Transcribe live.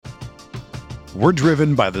We're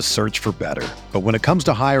driven by the search for better. But when it comes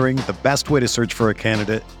to hiring, the best way to search for a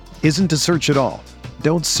candidate isn't to search at all.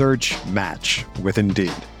 Don't search, match with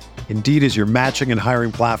Indeed. Indeed is your matching and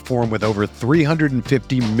hiring platform with over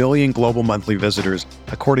 350 million global monthly visitors,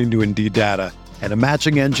 according to Indeed data, and a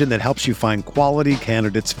matching engine that helps you find quality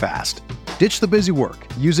candidates fast. Ditch the busy work.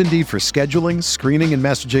 Use Indeed for scheduling, screening, and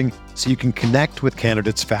messaging so you can connect with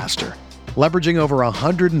candidates faster. Leveraging over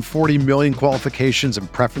 140 million qualifications and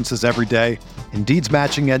preferences every day, Indeed's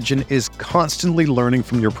matching engine is constantly learning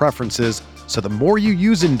from your preferences, so the more you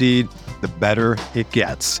use Indeed, the better it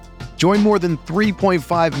gets. Join more than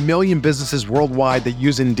 3.5 million businesses worldwide that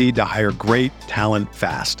use Indeed to hire great talent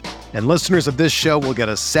fast. And listeners of this show will get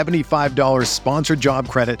a $75 sponsored job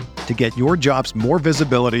credit to get your jobs more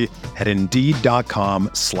visibility at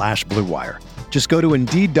Indeed.com/Blue Wire. Just go to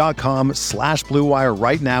Indeed.com/Blue Wire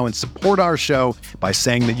right now and support our show by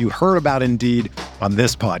saying that you heard about Indeed on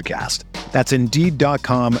this podcast. That's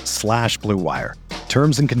Indeed.com/Blue Wire.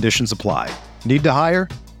 Terms and conditions apply. Need to hire?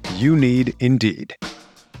 You need Indeed.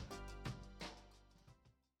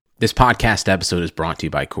 This podcast episode is brought to you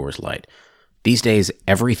by Coors Light. These days,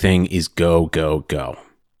 everything is go, go, go.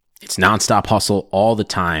 It's nonstop hustle all the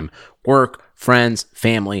time. Work, friends,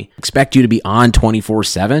 family, expect you to be on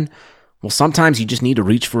 24/7. Well, sometimes you just need to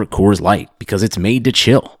reach for a Coors Light because it's made to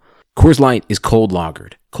chill. Coors Light is cold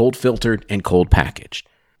lagered, cold filtered, and cold packaged.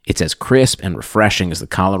 It's as crisp and refreshing as the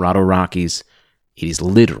Colorado Rockies. It is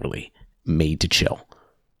literally made to chill.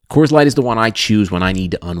 Coors Light is the one I choose when I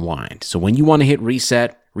need to unwind. So when you want to hit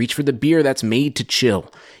reset, reach for the beer that's made to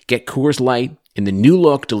chill. Get Coors Light in the new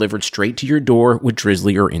look delivered straight to your door with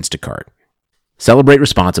Drizzly or Instacart. Celebrate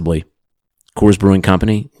responsibly. Coors Brewing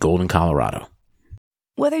Company, Golden, Colorado.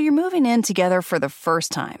 Whether you're moving in together for the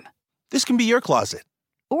first time, this can be your closet,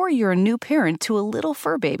 or you're a new parent to a little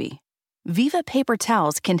fur baby, Viva paper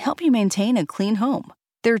towels can help you maintain a clean home.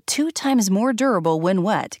 They're 2 times more durable when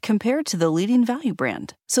wet compared to the leading value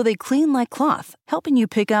brand, so they clean like cloth, helping you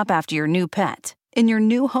pick up after your new pet in your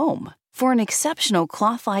new home. For an exceptional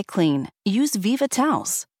cloth-like clean, use Viva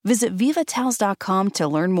towels. Visit vivatowels.com to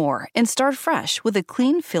learn more and start fresh with a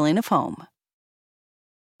clean feeling of home.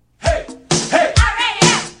 Hey! Hey!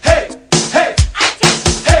 R-A-S! Hey! Hey! I-T!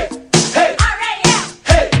 Hey! Hey! R-A-S!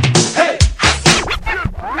 Hey! Hey!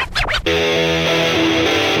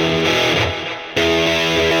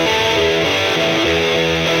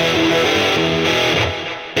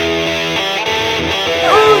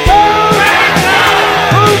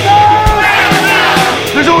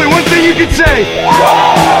 There's only one thing you can say.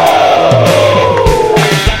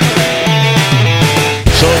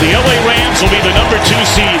 So the LA Rams will be the number 2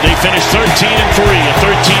 seed. They finished 13-3, a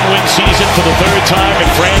 13-win season for the 3rd time in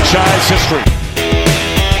franchise history.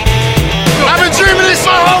 I've been dreaming this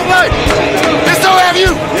my whole life. And so have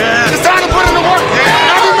you. Yeah. It's time to put in the work.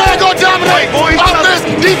 Yeah. Every man go dominate. Offense,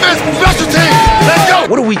 defense, special teams. Let's go.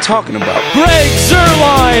 What are we talking about? Greg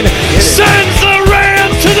Zuerlein sends the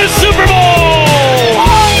Rams to the Super Bowl.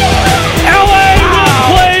 LA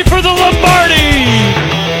will play for the Lombardi.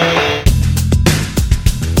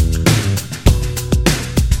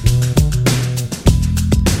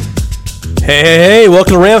 Hey,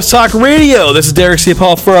 welcome to Rams Talk Radio. This is Derek C.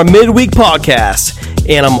 Paul for our midweek podcast,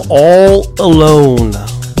 and I'm all alone.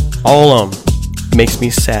 All alone. It makes me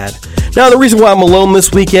sad. Now, the reason why I'm alone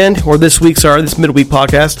this weekend, or this midweek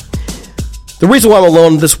podcast, the reason why I'm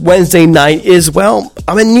alone this Wednesday night is, well,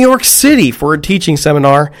 I'm in New York City for a teaching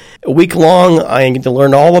seminar. A week long, I get to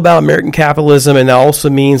learn all about American capitalism, and that also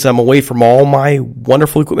means I'm away from all my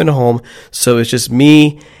wonderful equipment at home. So it's just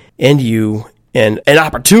me and you, and an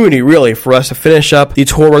opportunity, really, for us to finish up the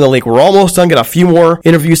tour around the league. We're almost done, got a few more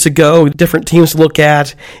interviews to go, different teams to look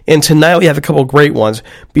at, and tonight we have a couple of great ones.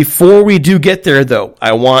 Before we do get there, though,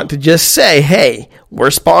 I want to just say, hey,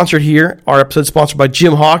 we're sponsored here. Our episode is sponsored by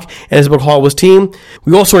Jim Hawk and his book Hollywood's Team.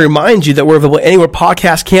 We also remind you that we're available anywhere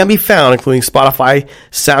podcasts can be found, including Spotify,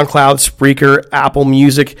 SoundCloud, Spreaker, Apple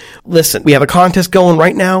Music. Listen, we have a contest going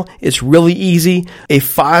right now. It's really easy. A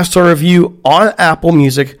 5-star review on Apple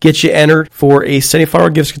Music gets you entered for a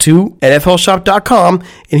 $75 gift to NFLshop.com.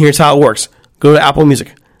 And here's how it works. Go to Apple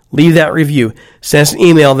Music. Leave that review. Send us an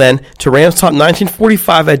email then to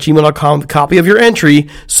ramstalk1945@gmail.com with a copy of your entry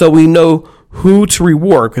so we know who to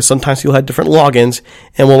reward, because sometimes you'll have different logins,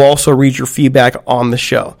 and we'll also read your feedback on the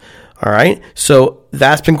show. All right, so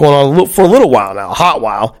that's been going on for a little while now, a hot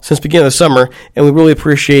while, since the beginning of the summer, and we really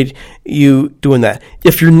appreciate you doing that.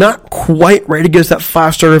 If you're not quite ready to give us that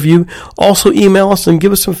 5-star review, also email us and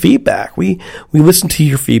give us some feedback. We listen to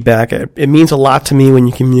your feedback. It means a lot to me when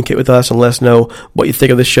you communicate with us and let us know what you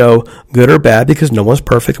think of the show, good or bad, because no one's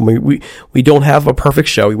perfect. We don't have a perfect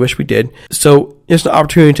show. We wish we did. So it's an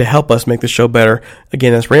opportunity to help us make the show better.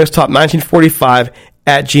 Again, that's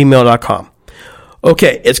RamsTalk1945@gmail.com.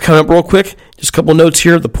 Okay, it's coming up real quick. Just a couple notes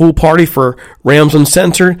here. The pool party for Rams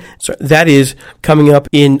Uncensored. So that is coming up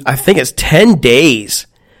in, I think it's 10 days.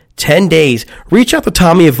 10 days. Reach out to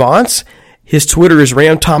Tommy Avance. His Twitter is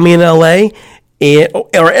RamTommy in LA.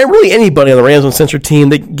 Or really anybody on the Rams Uncensored team.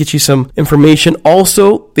 They can get you some information.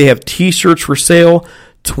 Also, they have t-shirts for sale.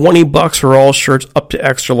 $20 for all shirts up to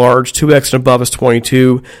extra large. 2X and above is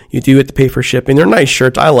 $22. You do have to pay for shipping. They're nice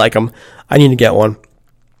shirts. I like them. I need to get one.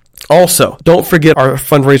 Also, don't forget our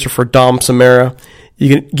fundraiser for Dom Samara. You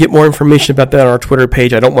can get more information about that on our Twitter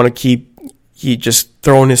page. I don't want to keep just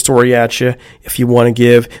throwing his story at you. If you want to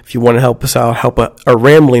give, if you want to help us out, help a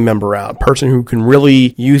Ramley member out, a person who can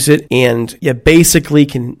really use it and basically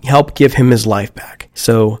can help give him his life back.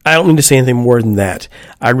 So I don't need to say anything more than that.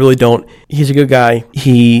 I really don't. He's a good guy.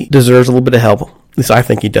 He deserves a little bit of help. At least I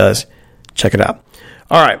think he does. Check it out.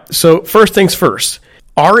 All right, so first things first.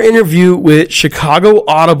 Our interview with Chicago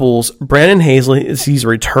Audible's Brandon Hazlett, he's a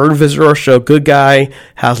return visitor to our show. Good guy,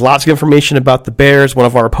 has lots of information about the Bears, one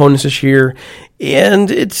of our opponents this year,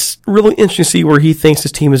 and it's really interesting to see where he thinks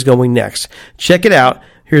his team is going next. Check it out.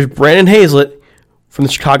 Here's Brandon Hazlett from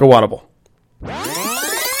the Chicago Audible.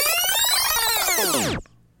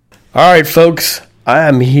 All right, folks. I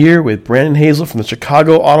am here with Brandon Hazlett from the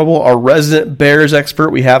Chicago Audible, our resident Bears expert.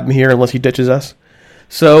 We have him here unless he ditches us.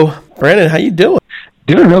 So, Brandon, how you doing?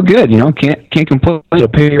 Doing real good, can't complain. A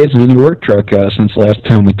pay raise in the work truck since last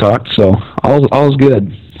time we talked, so all's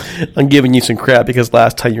good. I'm giving you some crap because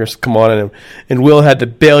last time you were come on and Will had to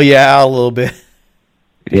bail you out a little bit.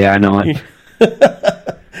 Yeah, I know it.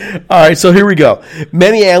 All right, so here we go.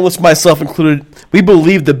 Many analysts, myself included, we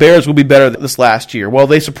believe the Bears will be better this last year. Well,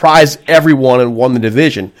 they surprised everyone and won the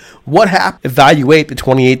division. What happened? Evaluate the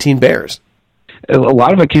 2018 Bears. A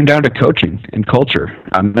lot of it came down to coaching and culture.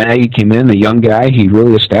 Nagy came in, a young guy. He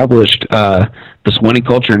really established this winning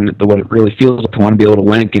culture and what it really feels like to want to be able to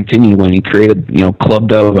win and continue to win. He created, Club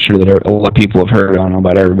Dove. I'm sure that a lot of people have heard. I don't know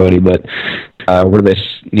about everybody, but where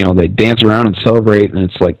they dance around and celebrate, and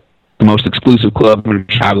it's like the most exclusive club in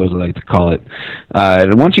Chicago, as I like to call it.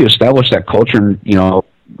 And once you establish that culture and,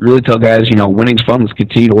 really tell guys, winning's fun. Let's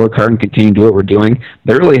continue to work hard and continue to do what we're doing.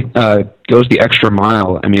 That really goes the extra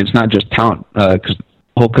mile. I mean, it's not just talent, because the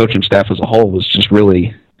whole coaching staff as a whole was just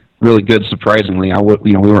really, really good. Surprisingly,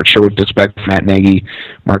 we weren't sure what to expect from Matt Nagy,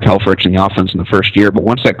 Mark Helfrich, and the offense in the first year. But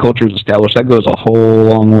once that culture is established, that goes a whole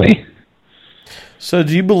long way. So,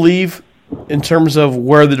 do you believe, in terms of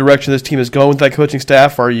where the direction this team is going with that coaching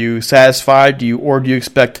staff, are you satisfied? Or do you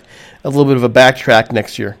expect a little bit of a backtrack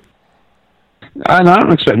next year? I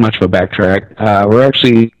don't expect much of a backtrack. We're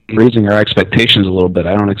actually raising our expectations a little bit.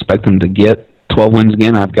 I don't expect them to get 12 wins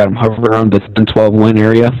again. I've got them hovering around the 12-win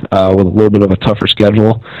area with a little bit of a tougher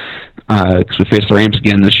schedule because we face the Rams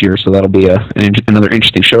again this year, so that'll be another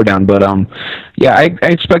interesting showdown. But, I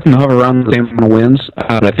expect them to hover around the same amount of wins.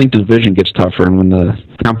 But I think the division gets tougher, and when the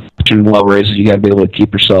competition level raises, you got to be able to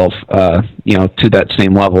keep yourself to that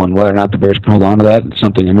same level. And whether or not the Bears can hold on to that, it's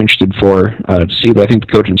something I'm interested to see. But I think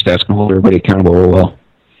the coaching staff can hold everybody accountable real well.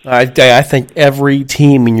 I think every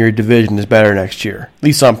team in your division is better next year, at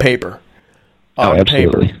least on paper.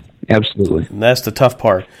 Absolutely. Paper. Absolutely. And that's the tough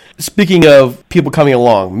part. Speaking of people coming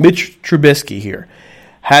along, Mitch Trubisky here.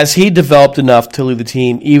 Has he developed enough to lead the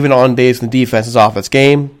team even on days when the defense is off its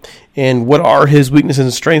game? And what are his weaknesses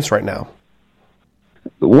and strengths right now?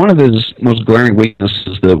 One of his most glaring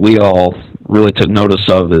weaknesses that we all really took notice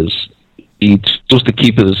of is he's supposed to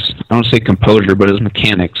keep his, I don't say composure, but his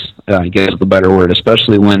mechanics, I guess is the better word,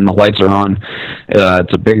 especially when the lights are on.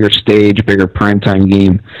 It's a bigger stage, bigger primetime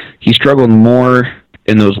game. He struggled more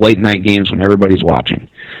in those late night games when everybody's watching.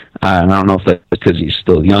 And I don't know if that's because he's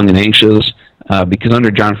still young and anxious, because under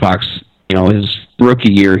John Fox, his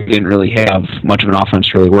rookie year, he didn't really have much of an offense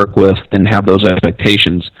to really work with, didn't have those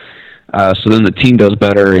expectations. So then the team does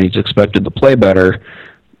better, and he's expected to play better.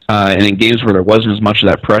 And in games where there wasn't as much of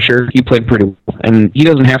that pressure, he played pretty well. And he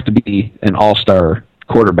doesn't have to be an all-star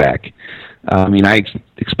quarterback. I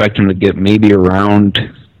expect him to get maybe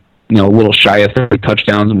around, a little shy of 30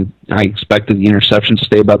 touchdowns, and I expected the interceptions to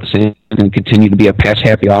stay about the same. going to continue to be a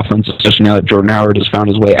pass-happy offense, especially now that Jordan Howard has found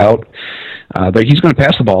his way out. But he's going to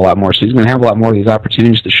pass the ball a lot more, so he's going to have a lot more of these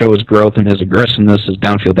opportunities to show his growth and his aggressiveness, his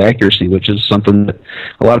downfield accuracy, which is something that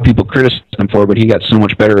a lot of people criticize him for, but he got so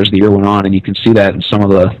much better as the year went on, and you can see that in some of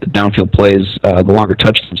the downfield plays, the longer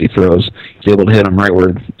touchdowns he throws. He's able to hit them right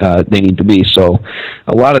where they need to be. So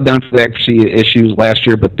a lot of downfield accuracy issues last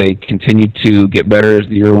year, but they continued to get better as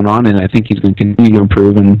the year went on, and I think he's going to continue to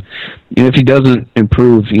improve. And if he doesn't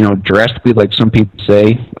improve, drastically like some people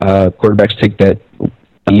say, quarterbacks take that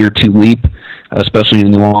year 2 leap, especially in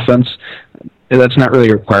the new offense, that's not really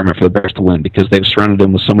a requirement for the Bears to win because they've surrounded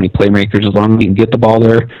them with so many playmakers. As long as you can get the ball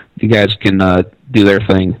there, you guys can do their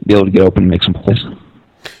thing, be able to get open and make some plays.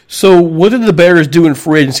 So what did the Bears do in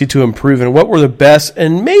free agency to improve, and what were the best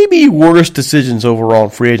and maybe worst decisions overall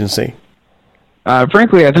in free agency?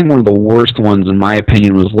 Frankly, I think one of the worst ones, in my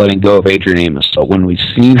opinion, was letting go of Adrian Amos. So when we've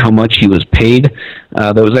seen how much he was paid,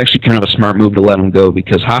 that was actually kind of a smart move to let him go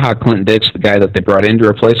because Clinton Dix, the guy that they brought in to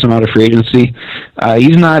replace him out of free agency,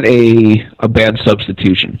 he's not a bad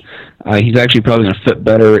substitution. He's actually probably going to fit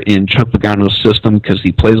better in Chuck Pagano's system because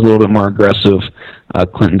he plays a little bit more aggressive.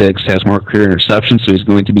 Clinton Dix has more career interceptions, so he's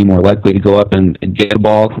going to be more likely to go up and get the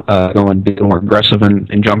ball, go and be more aggressive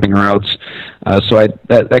in jumping routes. So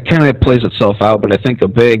that kind of plays itself out, but I think a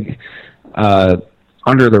big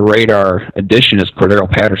under-the-radar addition is Cordero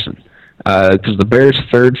Patterson. Because the Bears'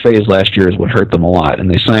 third phase last year is what hurt them a lot, and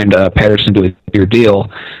they signed Patterson to a year deal,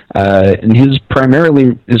 and his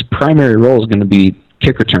primary role is going to be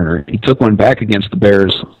kick returner. He took one back against the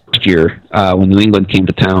Bears last year when New England came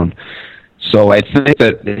to town. So I think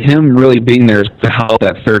that him really being there is to help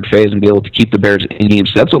that third phase and be able to keep the Bears in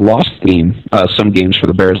games. That's a lost game, some games for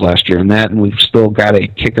the Bears last year, and we've still got a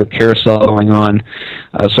kicker carousel going on.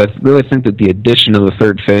 So I really think that the addition of the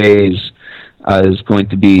third phase is going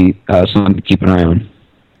to be something to keep an eye on.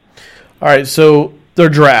 All right, so their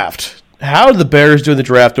draft. How did the Bears do in the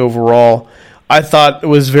draft overall? I thought it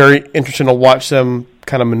was very interesting to watch them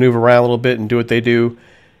kind of maneuver around a little bit and do what they do.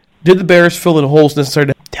 Did the Bears fill in the holes necessary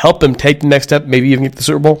to help them take the next step, maybe even get the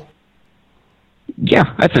Super Bowl?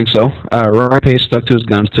 Yeah, I think so. Ryan Pace stuck to his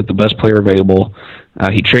guns, took the best player available.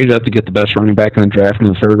 He traded up to get the best running back in the draft in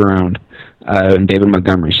the third round, and David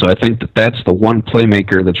Montgomery. So I think that that's the one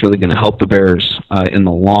playmaker that's really going to help the Bears in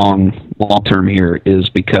the long term here is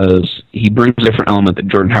because he brings a different element that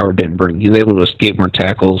Jordan Howard didn't bring. He's able to escape more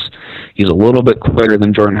tackles. He's a little bit quicker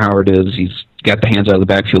than Jordan Howard is. He's got the hands out of the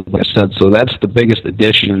backfield, like I said. So that's the biggest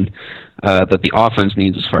addition that the offense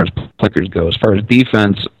needs as far as playmakers go. As far as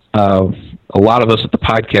defense, a lot of us at the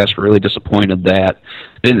podcast were really disappointed that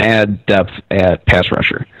they didn't add depth at pass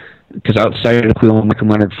rusher. Because outside of Clelin and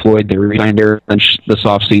Leonard Floyd, they re-signed Eric Lynch this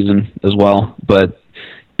offseason as well. But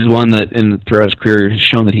he's one that, throughout his career, has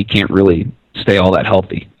shown that he can't really stay all that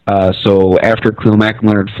healthy. So after Clelin Mack and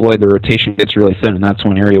Leonard Floyd, the rotation gets really thin, and that's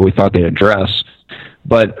one area we thought they'd address.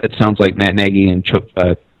 But it sounds like Matt Nagy and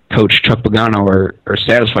Coach Chuck Pagano are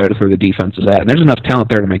satisfied with where the defense is at. And there's enough talent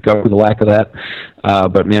there to make up for the lack of that.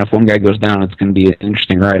 But, man, if one guy goes down, it's going to be an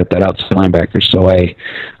interesting ride at that outside linebacker. So I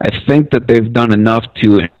think that they've done enough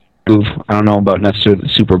to improve. I don't know about necessarily the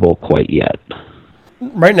Super Bowl quite yet.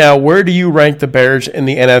 Right now, where do you rank the Bears in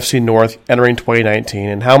the NFC North entering 2019,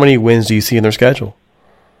 and how many wins do you see in their schedule?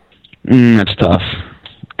 That's tough.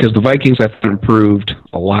 Because the Vikings have improved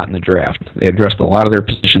a lot in the draft. They addressed a lot of their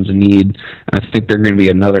positions in need, and I think they're going to be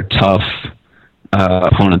another tough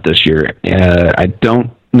opponent this year. I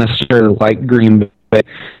don't necessarily like Green Bay.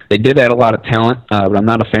 They did add a lot of talent, but I'm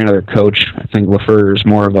not a fan of their coach. I think LaFleur is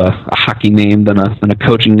more of a hockey name than a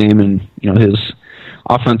coaching name, and his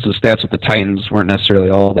offensive stats with the Titans weren't necessarily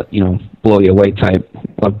all that blow you away type,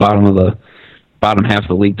 like bottom half of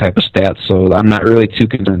the league type of stats, so I'm not really too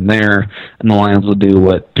concerned there, and the Lions will do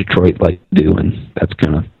what Detroit like to do, and that's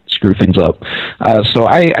going to screw things up. So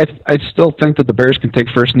I still think that the Bears can take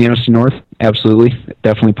first in the NFC North. Absolutely.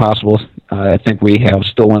 Definitely possible. I think we have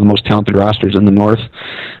still one of the most talented rosters in the North.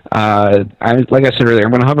 Like I said earlier,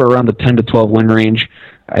 I'm going to hover around the 10 to 12 win range.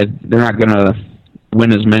 They're not going to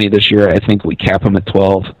win as many this year. I think we cap them at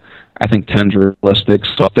 12. I think 10's realistic,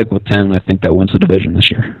 so I'll stick with 10. I think that wins the division this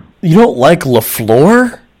year. You don't like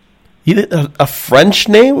LaFleur? A French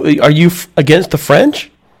name? Are you against the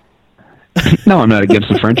French? No, I'm not against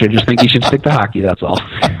the French. I just think you should stick to hockey, that's all.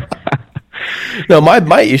 No,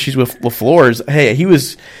 my issues with LaFleur is, hey, he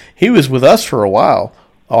was with us for a while.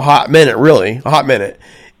 A hot minute.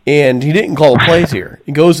 And he didn't call the plays here.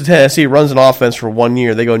 He goes to Tennessee, runs an offense for 1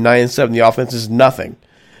 year. They go 9-7. The offense is nothing.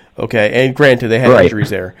 Okay, and granted, they had injuries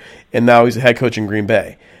there. And now he's the head coach in Green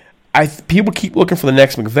Bay. People keep looking for the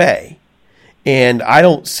next McVay, and I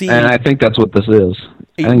don't see. And I think that's what this is.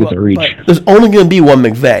 I think it's a reach. There's only going to be one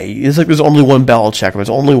McVay. It's like there's only one Belichick. There's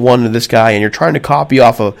only one of this guy, and you're trying to copy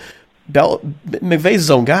off of McVay's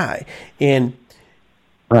his own guy. And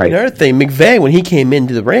another thing, McVay, when he came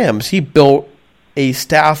into the Rams, he built a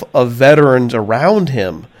staff of veterans around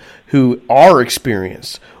him who are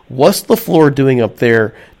experienced. What's LaFleur doing up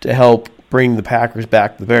there to help bring the Packers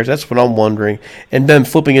back to the Bears? That's what I'm wondering. And then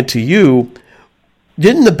flipping it to you,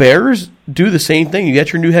 didn't the Bears do the same thing? You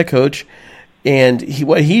got your new head coach, and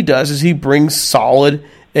what he does is he brings solid,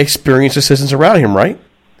 experienced assistants around him, right?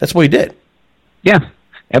 That's what he did. Yeah,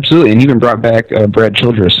 absolutely. And even brought back Brad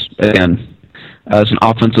Childress again as an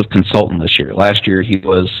offensive consultant this year. Last year he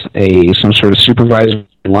was some sort of supervisor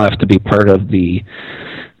and left to be part of the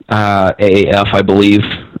AAF, I believe,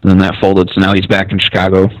 and then that folded. So now he's back in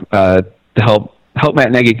Chicago to help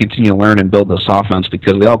Matt Nagy continue to learn and build this offense,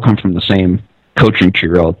 because they all come from the same coaching tree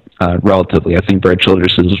relatively. I think Brad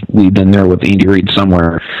Childress has weaved in there with Andy Reid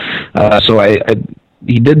somewhere. So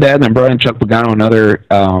he did that, and then brought in Chuck Pagano, another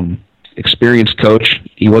experienced coach.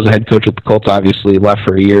 He was a head coach with the Colts, obviously, left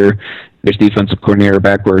for a year. There's defensive coordinator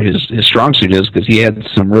back where his strong suit is, because he had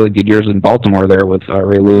some really good years in Baltimore there with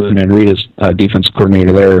Ray Lewis and Reid as defensive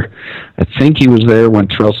coordinator there. I think he was there when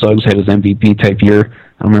Terrell Suggs had his MVP type year.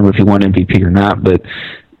 I don't remember if he won MVP or not, but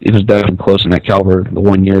it was definitely close in that caliber the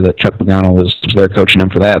one year that Chuck Pagano was there coaching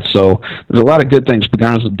him for that. So there's a lot of good things.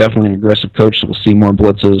 Pagano's definitely an aggressive coach, so we'll see more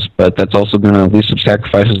blitzes, but that's also going to leave some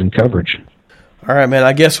sacrifices in coverage. All right, man.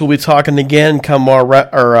 I guess we'll be talking again come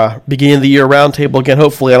our beginning of the year roundtable again.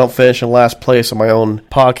 Hopefully I don't finish in last place on my own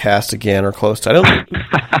podcast again or close to. I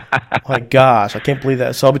don't. My gosh, I can't believe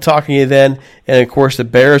that. So I'll be talking to you then. And, of course, the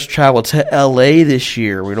Bears travel to L.A. this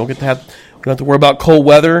year. We don't have to worry about cold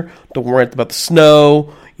weather. Don't worry about the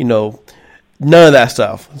snow. None of that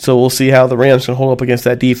stuff. So we'll see how the Rams can hold up against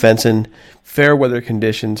that defense in fair weather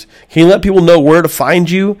conditions. Can you let people know where to find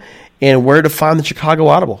you and where to find the Chicago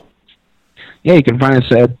Audible? Yeah, you can find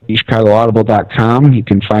us at chicagoaudible.com. You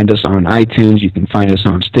can find us on iTunes. You can find us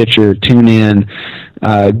on Stitcher, TuneIn,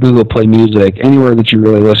 Google Play Music, anywhere that you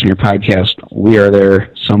really listen to your podcast. We are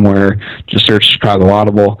there somewhere. Just search Chicago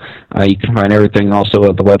Audible. You can find everything also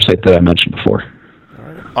at the website that I mentioned before.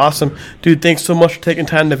 Awesome. Dude, thanks so much for taking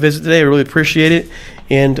time to visit today. I really appreciate it.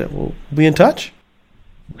 And we'll be in touch.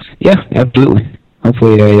 Yeah, absolutely.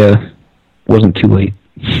 Hopefully I wasn't too late.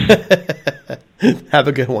 Have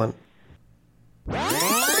a good one.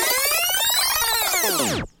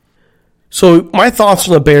 So my thoughts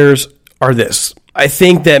on the Bears are this. I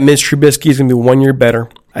think that Mitch Trubisky is going to be 1 year better.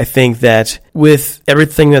 I think that with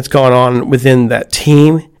everything that's gone on within that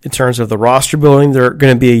team, in terms of the roster building, they're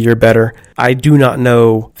going to be a year better. I do not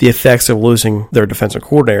know the effects of losing their defensive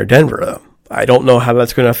coordinator, Denver, though. I don't know how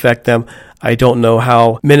that's going to affect them. I don't know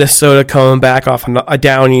how Minnesota coming back off a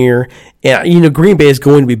down year. And, Green Bay is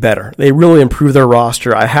going to be better. They really improved their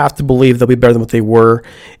roster. I have to believe they'll be better than what they were.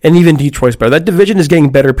 And even Detroit's better. That division is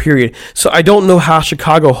getting better, period. So I don't know how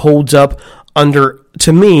Chicago holds up under,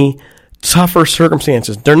 to me, tougher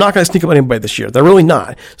circumstances. They're not going to sneak up anybody this year. They're really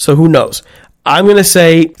not. So who knows? I'm going to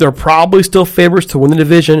say they're probably still favorites to win the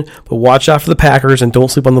division, but watch out for the Packers and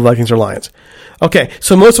don't sleep on the Vikings or Lions. Okay,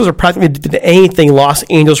 so most of us are practically did anything Los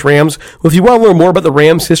Angeles Rams. Well, if you want to learn more about the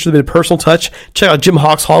Rams' history with a personal touch, check out Jim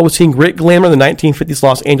Hawk's Hollywood Team Grit Glamour, the 1950s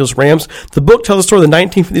Los Angeles Rams. The book tells the story of the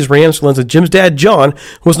 1950s Rams who lends to Jim's dad, John,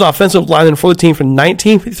 who was an offensive lineman for the team from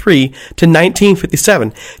 1953 to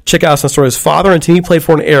 1957. Check out some story of his father and team he played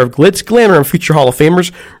for an era of glitz, glamour, and future Hall of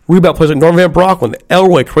Famers. Read about players like Norman Van Brocklin,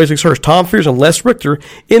 Elroy, Crazy Search, Tom Fears, and Les Richter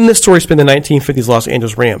in this story spent in the 1950s Los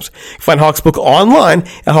Angeles Rams. You can find Hawk's book online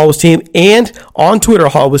at Hollywood Team and on Twitter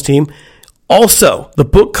at Hollywood Team. Also, the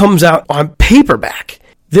book comes out on paperback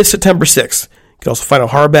this September 6th. You can also find it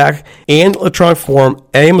hardback and electronic form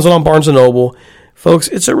at Amazon and Barnes & Noble. Folks,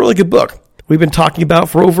 it's a really good book. We've been talking about it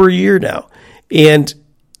for over a year now. And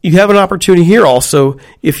you have an opportunity here also,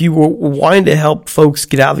 if you were wanting to help folks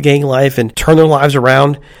get out of the gang life and turn their lives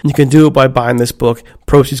around, you can do it by buying this book.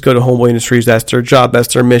 Proceeds go to Homeboy Industries. That's their job.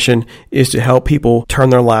 That's their mission, is to help people turn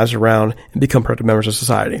their lives around and become productive members of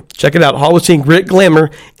society. Check it out. Hollywood Team Grit Glamour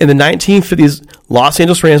in the 1950s Los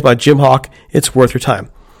Angeles Rams by Jim Hawk. It's worth your time.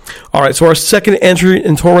 All right, so our second entry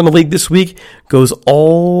in Tour in the League this week goes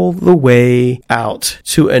all the way out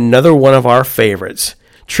to another one of our favorites.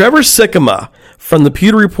 Trevor Sikkema from the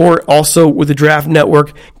Pewter Report, also with the Draft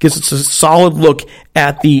Network, gives us a solid look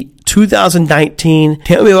at the 2019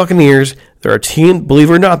 Tampa Bay Buccaneers. They're a team, believe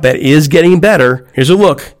it or not, that is getting better. Here's a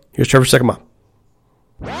look. Here's Trevor Sikkema.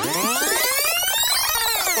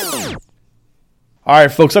 All All right,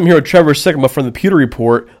 folks, I'm here with Trevor Sikkema from the Pewter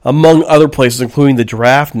Report, among other places, including the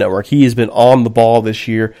Draft Network. He has been on the ball this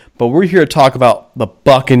year, but we're here to talk about the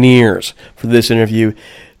Buccaneers for this interview.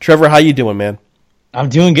 Trevor, how you doing, man? I'm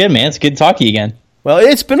doing good, man. It's good to talk to you again. Well,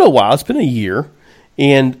 it's been a while. It's been a year.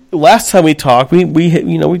 And last time we talked, we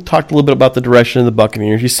talked a little bit about the direction of the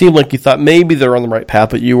Buccaneers. You seemed like you thought maybe they're on the right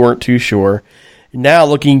path, but you weren't too sure. Now,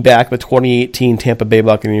 looking back at the 2018 Tampa Bay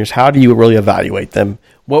Buccaneers, how do you really evaluate them?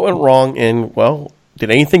 What went wrong, and, well, did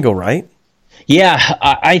anything go right? Yeah,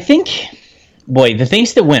 I think, boy, the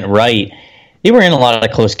things that went right, they were in a lot of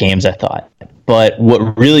close games, I thought. But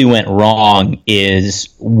what really went wrong is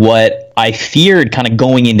what I feared kind of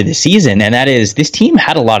going into the season, and that is this team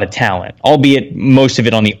had a lot of talent, albeit most of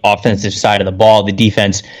it on the offensive side of the ball. The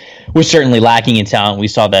defense was certainly lacking in talent. We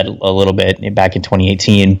saw that a little bit back in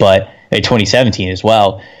 2018, but 2017 as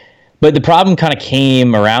well. But the problem kind of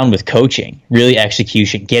came around with coaching, really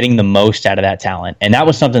execution, getting the most out of that talent. And that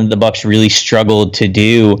was something that the Bucs really struggled to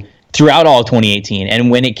do throughout all of 2018. And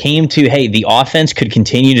when it came to, hey, the offense could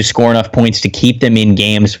continue to score enough points to keep them in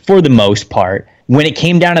games for the most part, when it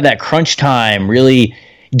came down to that crunch time, really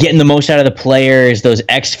getting the most out of the players, those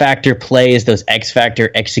X-Factor plays, those X-Factor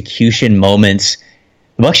execution moments,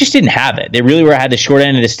 the Bucs just didn't have it. They really had the short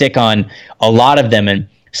end of the stick on a lot of them. And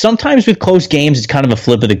sometimes with close games, it's kind of a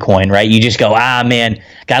flip of the coin, right? You just go, man,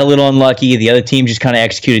 got a little unlucky. The other team just kind of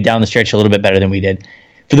executed down the stretch a little bit better than we did.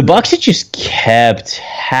 For the Bucs, it just kept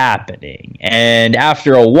happening. And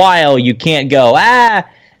after a while, you can't go,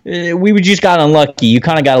 we just got unlucky. You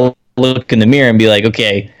kind of got to look in the mirror and be like,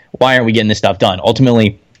 okay, why aren't we getting this stuff done?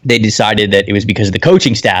 Ultimately, they decided that it was because of the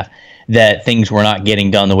coaching staff that things were not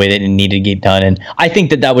getting done the way they needed to get done. And I think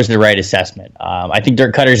that was the right assessment. I think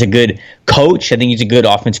Dirk Cutter's a good coach. I think he's a good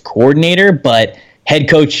offense coordinator, but head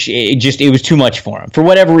coach, it was too much for him. For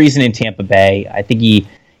whatever reason in Tampa Bay, I think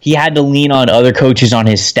he had to lean on other coaches on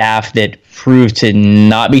his staff that proved to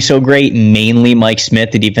not be so great, mainly Mike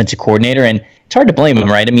Smith, the defensive coordinator. And it's hard to blame him,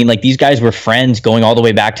 right? I mean, like, these guys were friends going all the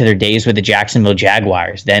way back to their days with the Jacksonville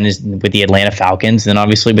Jaguars, then with the Atlanta Falcons, then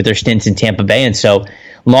obviously with their stints in Tampa Bay. And so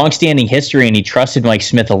long-standing history, and he trusted Mike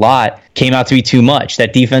Smith a lot, came out to be too much.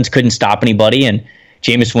 That defense couldn't stop anybody, and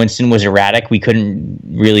Jameis Winston was erratic. We couldn't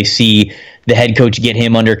really see the head coach get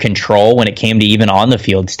him under control when it came to even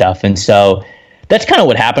on-the-field stuff. And so that's kind of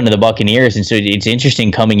what happened to the Buccaneers. And so it's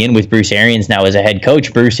interesting coming in with Bruce Arians now as a head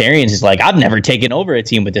coach. Bruce Arians is like, I've never taken over a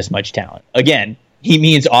team with this much talent. Again, he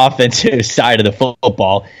means offensive side of the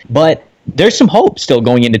football. But there's some hope still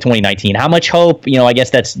going into 2019. How much hope? I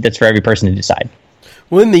guess that's for every person to decide.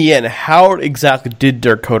 Well, in the end, how exactly did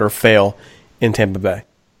Dirk Cutter fail in Tampa Bay?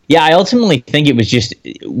 Yeah, I ultimately think it was just,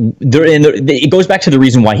 it goes back to the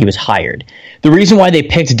reason why he was hired. The reason why they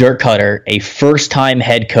picked Dirk Cutter, a first-time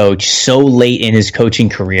head coach, so late in his coaching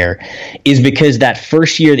career, is because that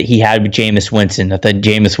first year that he had with Jameis Winston, I thought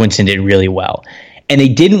Jameis Winston did really well. And they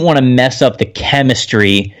didn't want to mess up the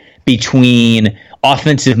chemistry between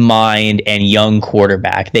offensive mind and young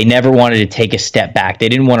quarterback. They never wanted to take a step back. They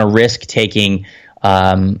didn't want to risk taking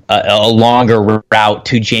a longer route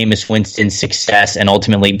to Jameis Winston's success and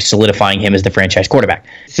ultimately solidifying him as the franchise quarterback.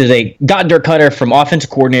 So they got Dirk Cutter from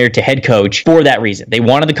offensive coordinator to head coach for that reason. They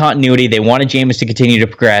wanted the continuity. They wanted Jameis to continue to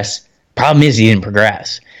progress. Problem is he didn't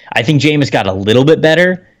progress. I think Jameis got a little bit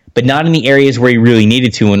better, but not in the areas where he really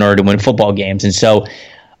needed to in order to win football games. And so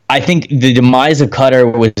I think the demise of Cutter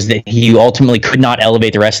was that he ultimately could not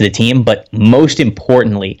elevate the rest of the team, but most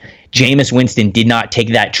importantly, Jameis Winston did not take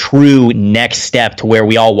that true next step to where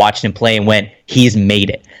we all watched him play and went, he's made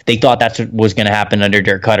it. They thought that's what was going to happen under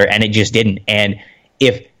Dirk Cutter, and it just didn't. And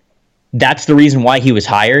if that's the reason why he was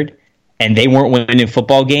hired, and they weren't winning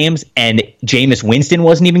football games, and Jameis Winston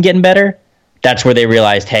wasn't even getting better, that's where they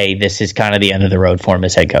realized, hey, this is kind of the end of the road for him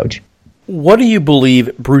as head coach. What do you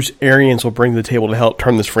believe Bruce Arians will bring to the table to help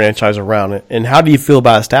turn this franchise around? And how do you feel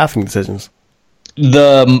about his staffing decisions?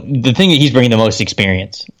 The thing that he's bringing the most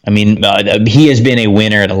experience. I mean, he has been a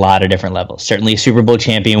winner at a lot of different levels. Certainly a Super Bowl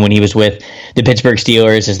champion when he was with the Pittsburgh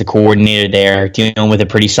Steelers as the coordinator there, dealing with a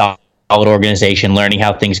pretty solid organization, learning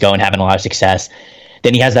how things go and having a lot of success.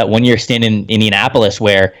 Then he has that one-year stint in Indianapolis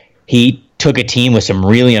where he took a team with some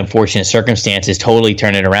really unfortunate circumstances, totally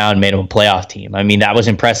turned it around, made them a playoff team. I mean, that was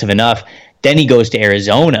impressive enough. Then he goes to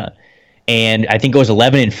Arizona, and I think goes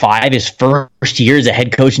 11-5 his first year as a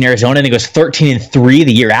head coach in Arizona, and then goes 13-3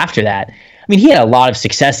 the year after that. I mean, he had a lot of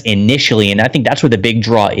success initially, and I think that's where the big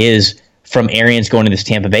draw is from Arians going to this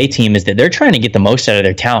Tampa Bay team, is that they're trying to get the most out of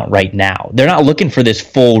their talent right now. They're not looking for this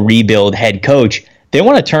full rebuild head coach. They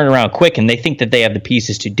want to turn around quick, and they think that they have the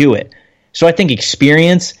pieces to do it. So I think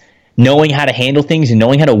experience, knowing how to handle things and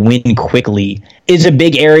knowing how to win quickly is a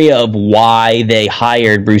big area of why they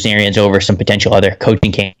hired Bruce Arians over some potential other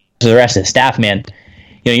coaching candidates. So the rest of the staff, man,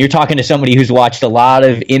 you know, you're talking to somebody who's watched a lot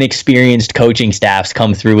of inexperienced coaching staffs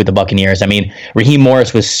come through with the Buccaneers. I mean, Raheem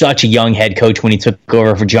Morris was such a young head coach when he took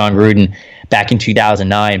over for John Gruden back in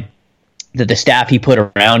 2009. That the staff he put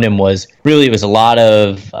around him was a lot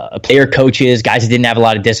of player coaches, guys that didn't have a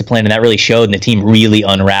lot of discipline, and that really showed, and the team really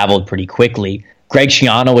unraveled pretty quickly. Greg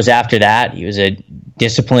Schiano was after that. He was a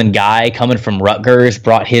disciplined guy coming from Rutgers,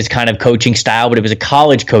 brought his kind of coaching style, but it was a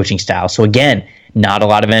college coaching style. So again, not a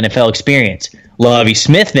lot of NFL experience. Lovie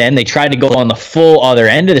Smith, then, they tried to go on the full other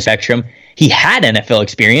end of the spectrum. He had NFL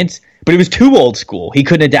experience, but it was too old school. He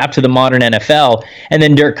couldn't adapt to the modern NFL. And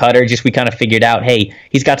then Dirk Cutter, we kind of figured out, hey,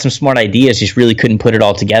 he's got some smart ideas, just really couldn't put it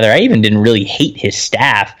all together. I even didn't really hate his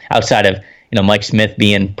staff outside of, Mike Smith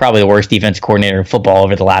being probably the worst defense coordinator in football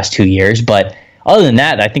over the last 2 years. But other than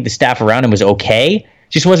that, I think the staff around him was okay.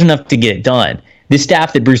 Just wasn't enough to get it done. This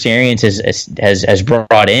staff that Bruce Arians has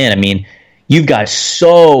brought in, I mean, you've got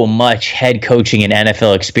so much head coaching and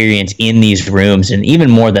NFL experience in these rooms. And even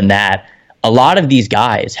more than that, a lot of these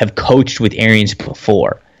guys have coached with Arians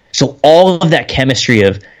before. So all of that chemistry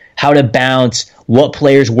of how to bounce, what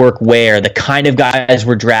players work where, the kind of guys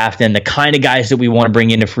we're drafting, the kind of guys that we want to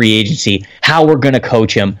bring into free agency, how we're going to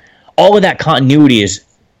coach them, all of that continuity is,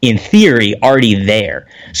 in theory, already there.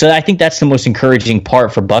 So I think that's the most encouraging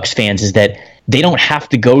part for Bucs fans is that they don't have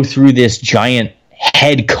to go through this giant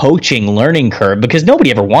head coaching learning curve because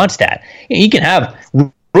nobody ever wants that. You can have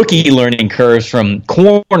rookie learning curves from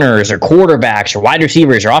corners or quarterbacks or wide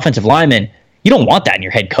receivers or offensive linemen. You don't want that in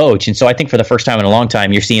your head coach. And so I think for the first time in a long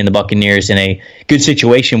time, you're seeing the Buccaneers in a good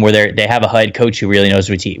situation where they have a head coach who really knows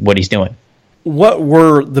what he's doing. What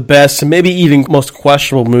were the best and maybe even most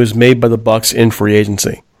questionable moves made by the Bucs in free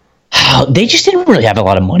agency? They just didn't really have a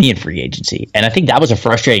lot of money in free agency. And I think that was a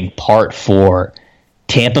frustrating part for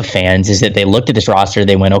Tampa fans is that they looked at this roster,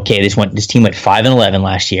 they went, okay, this team went 5-11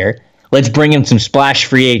 last year. Let's bring in some splash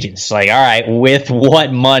free agents. Like, all right, with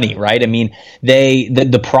what money, right? I mean,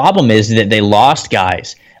 the problem is that they lost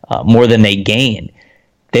guys more than they gained.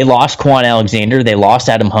 They lost Quan Alexander. They lost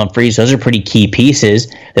Adam Humphries. Those are pretty key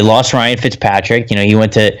pieces. They lost Ryan Fitzpatrick. He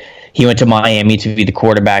went to Miami to be the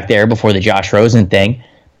quarterback there before the Josh Rosen thing.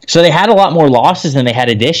 So they had a lot more losses than they had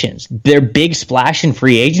additions. Their big splash in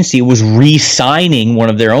free agency was re-signing one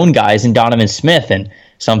of their own guys in Donovan Smith, and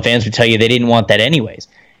some fans would tell you they didn't want that anyways.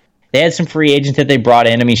 They had some free agents that they brought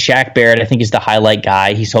in. I mean, Shaq Barrett, I think, is the highlight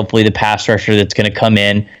guy. He's hopefully the pass rusher that's going to come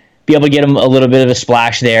in, be able to get him a little bit of a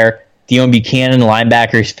splash there. Dion Buchanan, the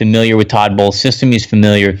linebacker, is familiar with Todd Bowles' system. He's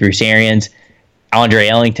familiar with Bruce Arians. Andre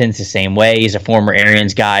Ellington's the same way. He's a former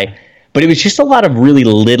Arians guy. But it was just a lot of really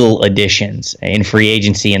little additions in free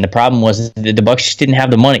agency, and the problem was that the Bucs just didn't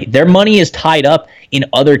have the money. Their money is tied up in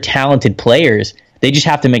other talented players. They just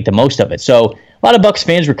have to make the most of it. So a lot of Bucs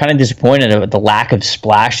fans were kind of disappointed at the lack of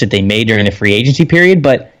splash that they made during the free agency period,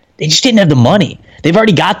 but they just didn't have the money. They've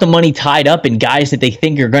already got the money tied up in guys that they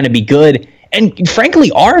think are going to be good, and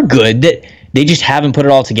frankly are good, that they just haven't put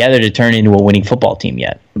it all together to turn into a winning football team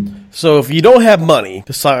yet. So if you don't have money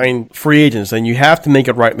to sign free agents, then you have to make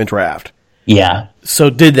it right in the draft. Yeah. So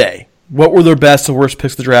did they? What were their best and worst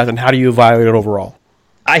picks of the draft, and how do you evaluate it overall?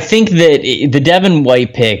 I think that the Devin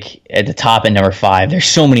White pick at the top at number 5, there's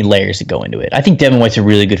so many layers that go into it. I think Devin White's a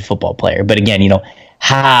really good football player. But again,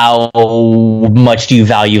 how much do you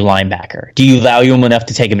value linebacker? Do you value him enough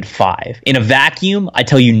to take him at 5? In a vacuum, I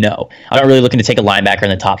tell you no. I'm not really looking to take a linebacker in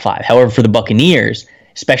the top 5. However, for the Buccaneers,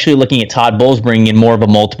 especially looking at Todd Bowles bringing in more of a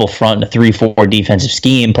multiple front and a 3-4 defensive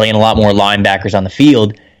scheme, playing a lot more linebackers on the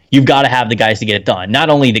field, you've got to have the guys to get it done. Not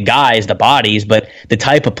only the guys, the bodies, but the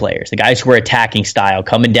type of players, the guys who are attacking style,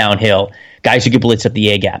 coming downhill, guys who can blitz up the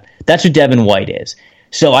A-gap. That's what Devin White is.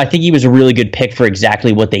 So I think he was a really good pick for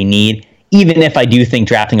exactly what they need, even if I do think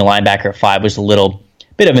drafting a linebacker at 5 was a little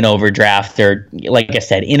bit of an overdraft, or like I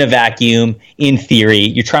said, in a vacuum, in theory,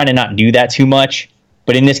 you're trying to not do that too much.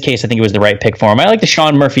 But in this case, I think it was the right pick for him. I like the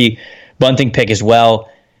Sean Murphy Bunting pick as well.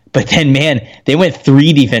 But then, man, they went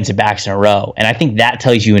 3 defensive backs in a row. And I think that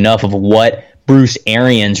tells you enough of what Bruce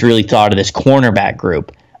Arians really thought of this cornerback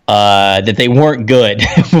group, that they weren't good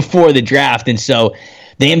before the draft. And so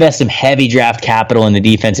they invest some heavy draft capital in the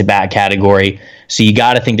defensive back category. So you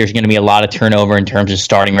got to think there's going to be a lot of turnover in terms of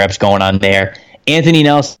starting reps going on there. Anthony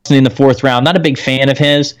Nelson in the 4th round, not a big fan of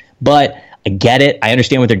his, but I get it. I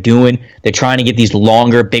understand what they're doing. They're trying to get these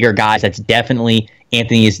longer, bigger guys. That's definitely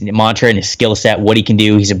Anthony's mantra and his skill set, what he can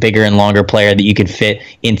do. He's a bigger and longer player that you can fit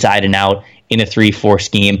inside and out in a 3-4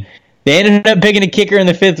 scheme. They ended up picking a kicker in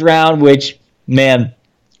the 5th round, which, man,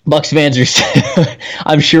 Bucks fans are,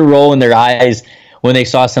 I'm sure, rolling their eyes when they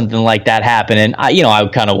saw something like that happen. And I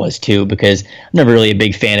kind of was too, because I'm never really a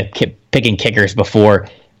big fan of picking kickers before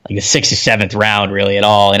like the 6th or 7th round really at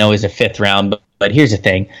all. I know it was a 5th round, but here's the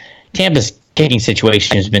thing. Tampa's kicking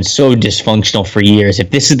situation has been so dysfunctional for years. If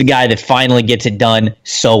this is the guy that finally gets it done,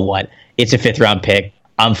 so what? It's a 5th round pick.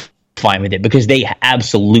 I'm fine with it, because they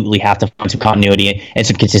absolutely have to find some continuity and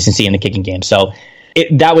some consistency in the kicking game. So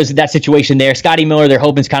that was that situation there. Scotty Miller, they're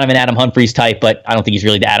hoping is kind of an Adam Humphries type, but I don't think he's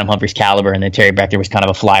really the Adam Humphries caliber. And then Terry Beckner was kind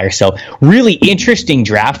of a flyer. So really interesting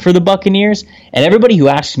draft for the Buccaneers. And everybody who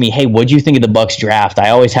asks me, hey, what do you think of the Bucs draft?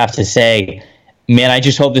 I always have to say, man, I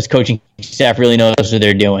just hope this coaching staff really knows what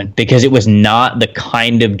they're doing, because it was not the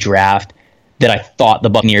kind of draft that I thought the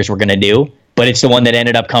Buccaneers were going to do. But it's the one that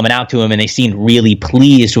ended up coming out to them, and they seemed really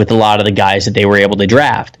pleased with a lot of the guys that they were able to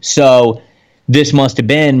draft. So this must have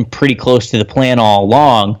been pretty close to the plan all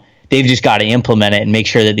along. They've just got to implement it and make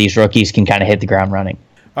sure that these rookies can kind of hit the ground running.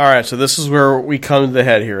 All right, so this is where we come to the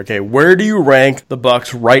head here. Okay, where do you rank the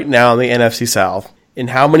Bucs right now in the NFC South, and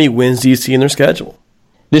how many wins do you see in their schedule?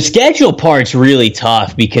 The schedule part's really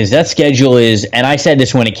tough, because that schedule is, and I said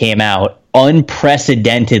this when it came out,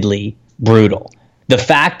 unprecedentedly brutal. The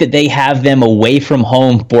fact that they have them away from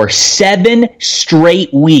home for 7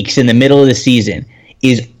 straight weeks in the middle of the season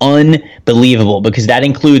is unbelievable, because that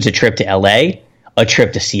includes a trip to LA, a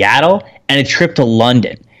trip to Seattle, and a trip to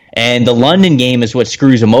London. And the London game is what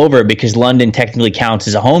screws them over, because London technically counts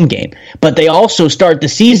as a home game. But they also start the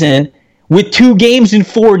season with 2 games in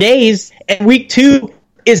 4 days, and week 2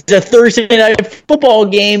 is a Thursday night football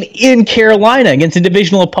game in Carolina against a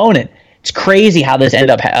divisional opponent. It's crazy how this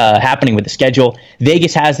ended up happening with the schedule.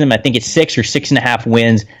 Vegas has them, I think it's 6 or 6.5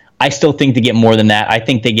 wins. I still think they get more than that. I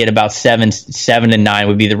think they get about 7-9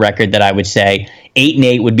 would be the record that I would say.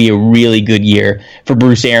 8-8 would be a really good year for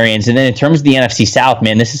Bruce Arians. And then in terms of the NFC South,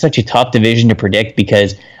 man, this is such a tough division to predict,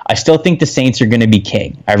 because I still think the Saints are going to be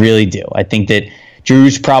king. I really do. I think that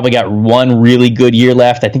Drew's probably got 1 really good year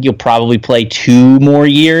left. I think he'll probably play 2 more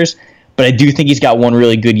years. But I do think he's got 1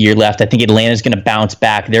 really good year left. I think Atlanta's going to bounce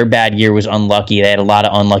back. Their bad year was unlucky. They had a lot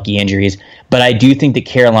of unlucky injuries. But I do think that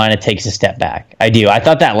Carolina takes a step back. I do. I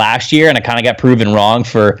thought that last year, and I kind of got proven wrong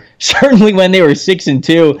for certainly when they were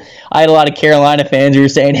 6-2. I had a lot of Carolina fans who were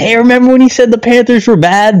saying, hey, remember when he said the Panthers were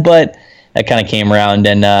bad? But that kind of came around,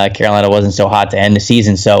 and Carolina wasn't so hot to end the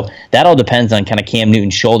season. So that all depends on kind of Cam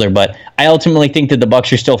Newton's shoulder. But I ultimately think that the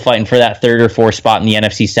Bucs are still fighting for that 3rd or 4th spot in the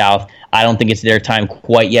NFC South. I don't think it's their time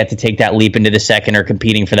quite yet to take that leap into the 2nd or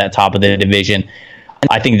competing for that top of the division.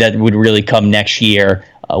 I think that would really come next year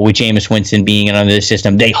with Jameis Winston being under the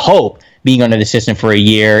system. They hope being under the system for a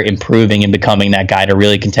year, improving and becoming that guy to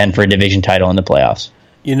really contend for a division title in the playoffs.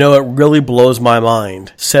 You know, it really blows my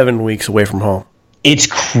mind. 7 weeks away from home. It's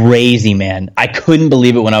crazy, man. I couldn't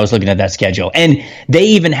believe it when I was looking at that schedule. And they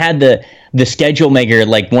even had the schedule maker,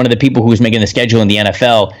 like one of the people who was making the schedule in the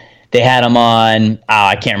NFL, they had him on,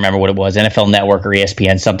 I can't remember what it was, NFL Network or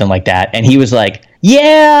ESPN, something like that. And he was like,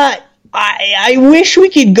 yeah, I wish we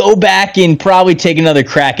could go back and probably take another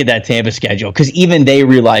crack at that Tampa schedule. Because even they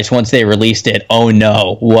realized once they released it, oh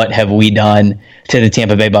no, what have we done to the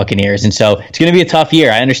Tampa Bay Buccaneers? And so it's going to be a tough year.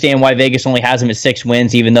 I understand why Vegas only has them at 6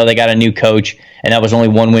 wins, even though they got a new coach. And that was only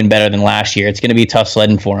 1 win better than last year. It's going to be tough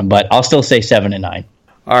sledding for them. But I'll still say 7-9.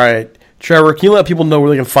 All right. Trevor, can you let people know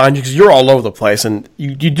where they can find you? Because you're all over the place, and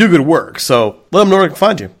you do good work. So let them know where they can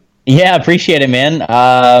find you. Yeah, appreciate it, man.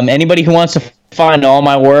 Anybody who wants to find all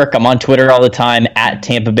my work, I'm on Twitter all the time, at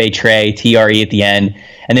Tampa Bay Trey, TRE at the end.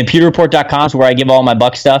 And then PewterReport.com is where I give all my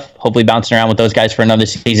Buck stuff, hopefully bouncing around with those guys for another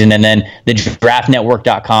season. And then the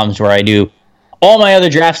DraftNetwork.com is where I do all my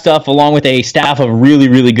other draft stuff, along with a staff of really,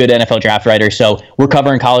 really good NFL draft writers. So we're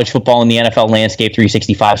covering college football and the NFL landscape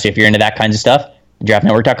 365. So if you're into that kinds of stuff,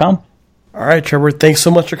 DraftNetwork.com. All right, Trevor, thanks so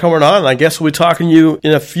much for coming on. I guess we'll be talking to you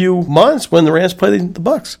in a few months when the Rams play the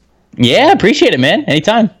Bucs. Yeah, appreciate it, man.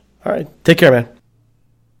 Anytime. All right, take care, man.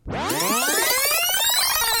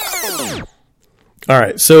 All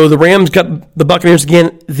right, so the Rams got the Buccaneers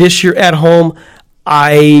again this year at home.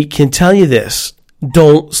 I can tell you this,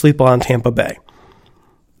 don't sleep on Tampa Bay.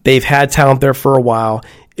 They've had talent there for a while.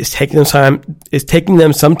 It's taking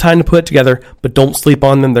them some time to put it together, but don't sleep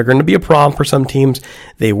on them. They're going to be a problem for some teams.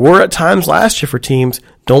 They were at times last year for teams.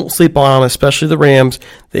 Don't sleep on them, especially the Rams.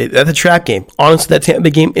 That's a trap game. Honestly, that Tampa Bay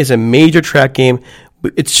game is a major trap game.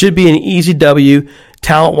 It should be an easy W,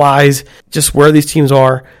 talent-wise, just where these teams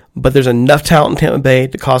are. But there's enough talent in Tampa Bay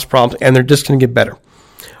to cause problems, and they're just going to get better.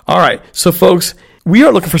 All right, so folks, we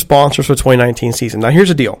are looking for sponsors for the 2019 season. Now, here's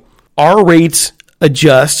the deal. Our rates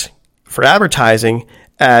adjust for advertising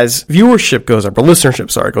as viewership goes up, or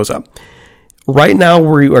listenership, goes up. Right now,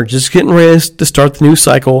 we are just getting ready to start the new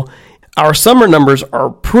cycle. Our summer numbers are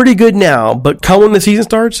pretty good now, but come when the season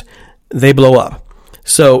starts, they blow up.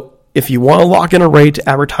 So if you want to lock in a rate to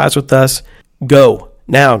advertise with us, go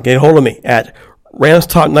now. Get a hold of me at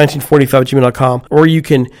ramstalk1945@gmail.com, or you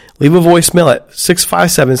can leave a voicemail at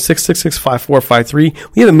 657-666-5453.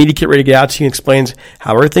 We have a media kit ready to get out to you and explains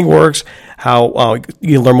how everything works, how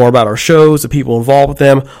you can learn more about our shows, the people involved with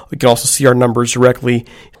them. You can also see our numbers directly.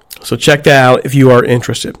 So check that out if you are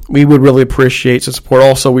interested. We would really appreciate some support.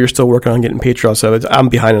 Also, we are still working on getting Patreon, so I'm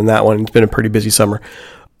behind on that one. It's been a pretty busy summer.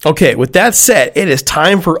 Okay, with that said, it is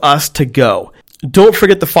time for us to go. Don't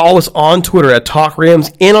forget to follow us on Twitter at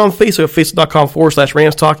TalkRams and on Facebook at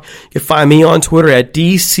facebook.com/RamsTalk. You can find me on Twitter at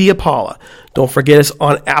DCApollo. Don't forget us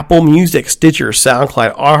on Apple Music, Stitcher,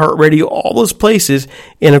 SoundCloud, iHeartRadio, all those places.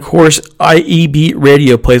 And of course, IEB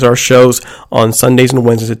Radio plays our shows on Sundays and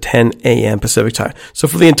Wednesdays at 10 a.m. Pacific time. So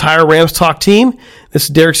for the entire Rams Talk team, this is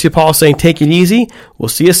Derek Ciapala saying take it easy. We'll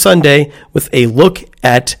see you Sunday with a look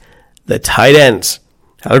at the tight ends.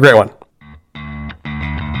 Have a great one.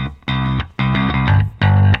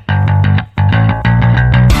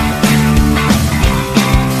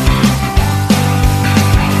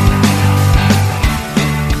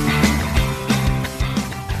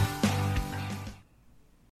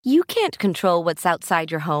 You can't control what's outside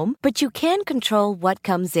your home, but you can control what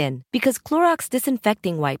comes in. Because Clorox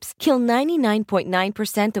disinfecting wipes kill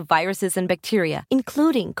 99.9% of viruses and bacteria,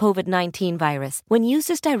 including COVID-19 virus, when used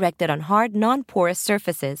as directed on hard, non-porous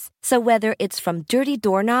surfaces. So whether it's from dirty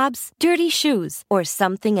doorknobs, dirty shoes, or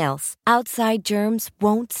something else, outside germs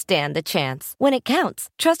won't stand a chance. When it counts,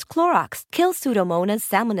 trust Clorox. Kill Pseudomonas,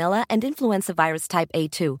 Salmonella, and influenza virus type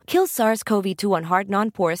A2. Kill SARS-CoV-2 on hard,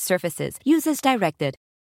 non-porous surfaces. Use as directed.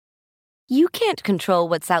 You can't control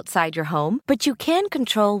what's outside your home, but you can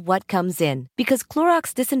control what comes in. Because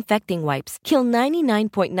Clorox disinfecting wipes kill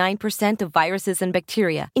 99.9% of viruses and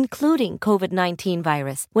bacteria, including COVID-19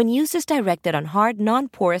 virus, when used as directed on hard,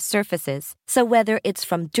 non-porous surfaces. So whether it's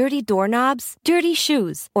from dirty doorknobs, dirty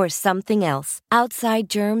shoes, or something else, outside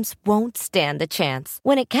germs won't stand a chance.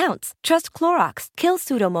 When it counts, trust Clorox. Kill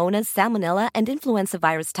Pseudomonas, Salmonella, and influenza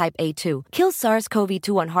virus type A2. Kill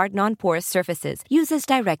SARS-CoV-2 on hard, non-porous surfaces. Use as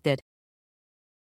directed.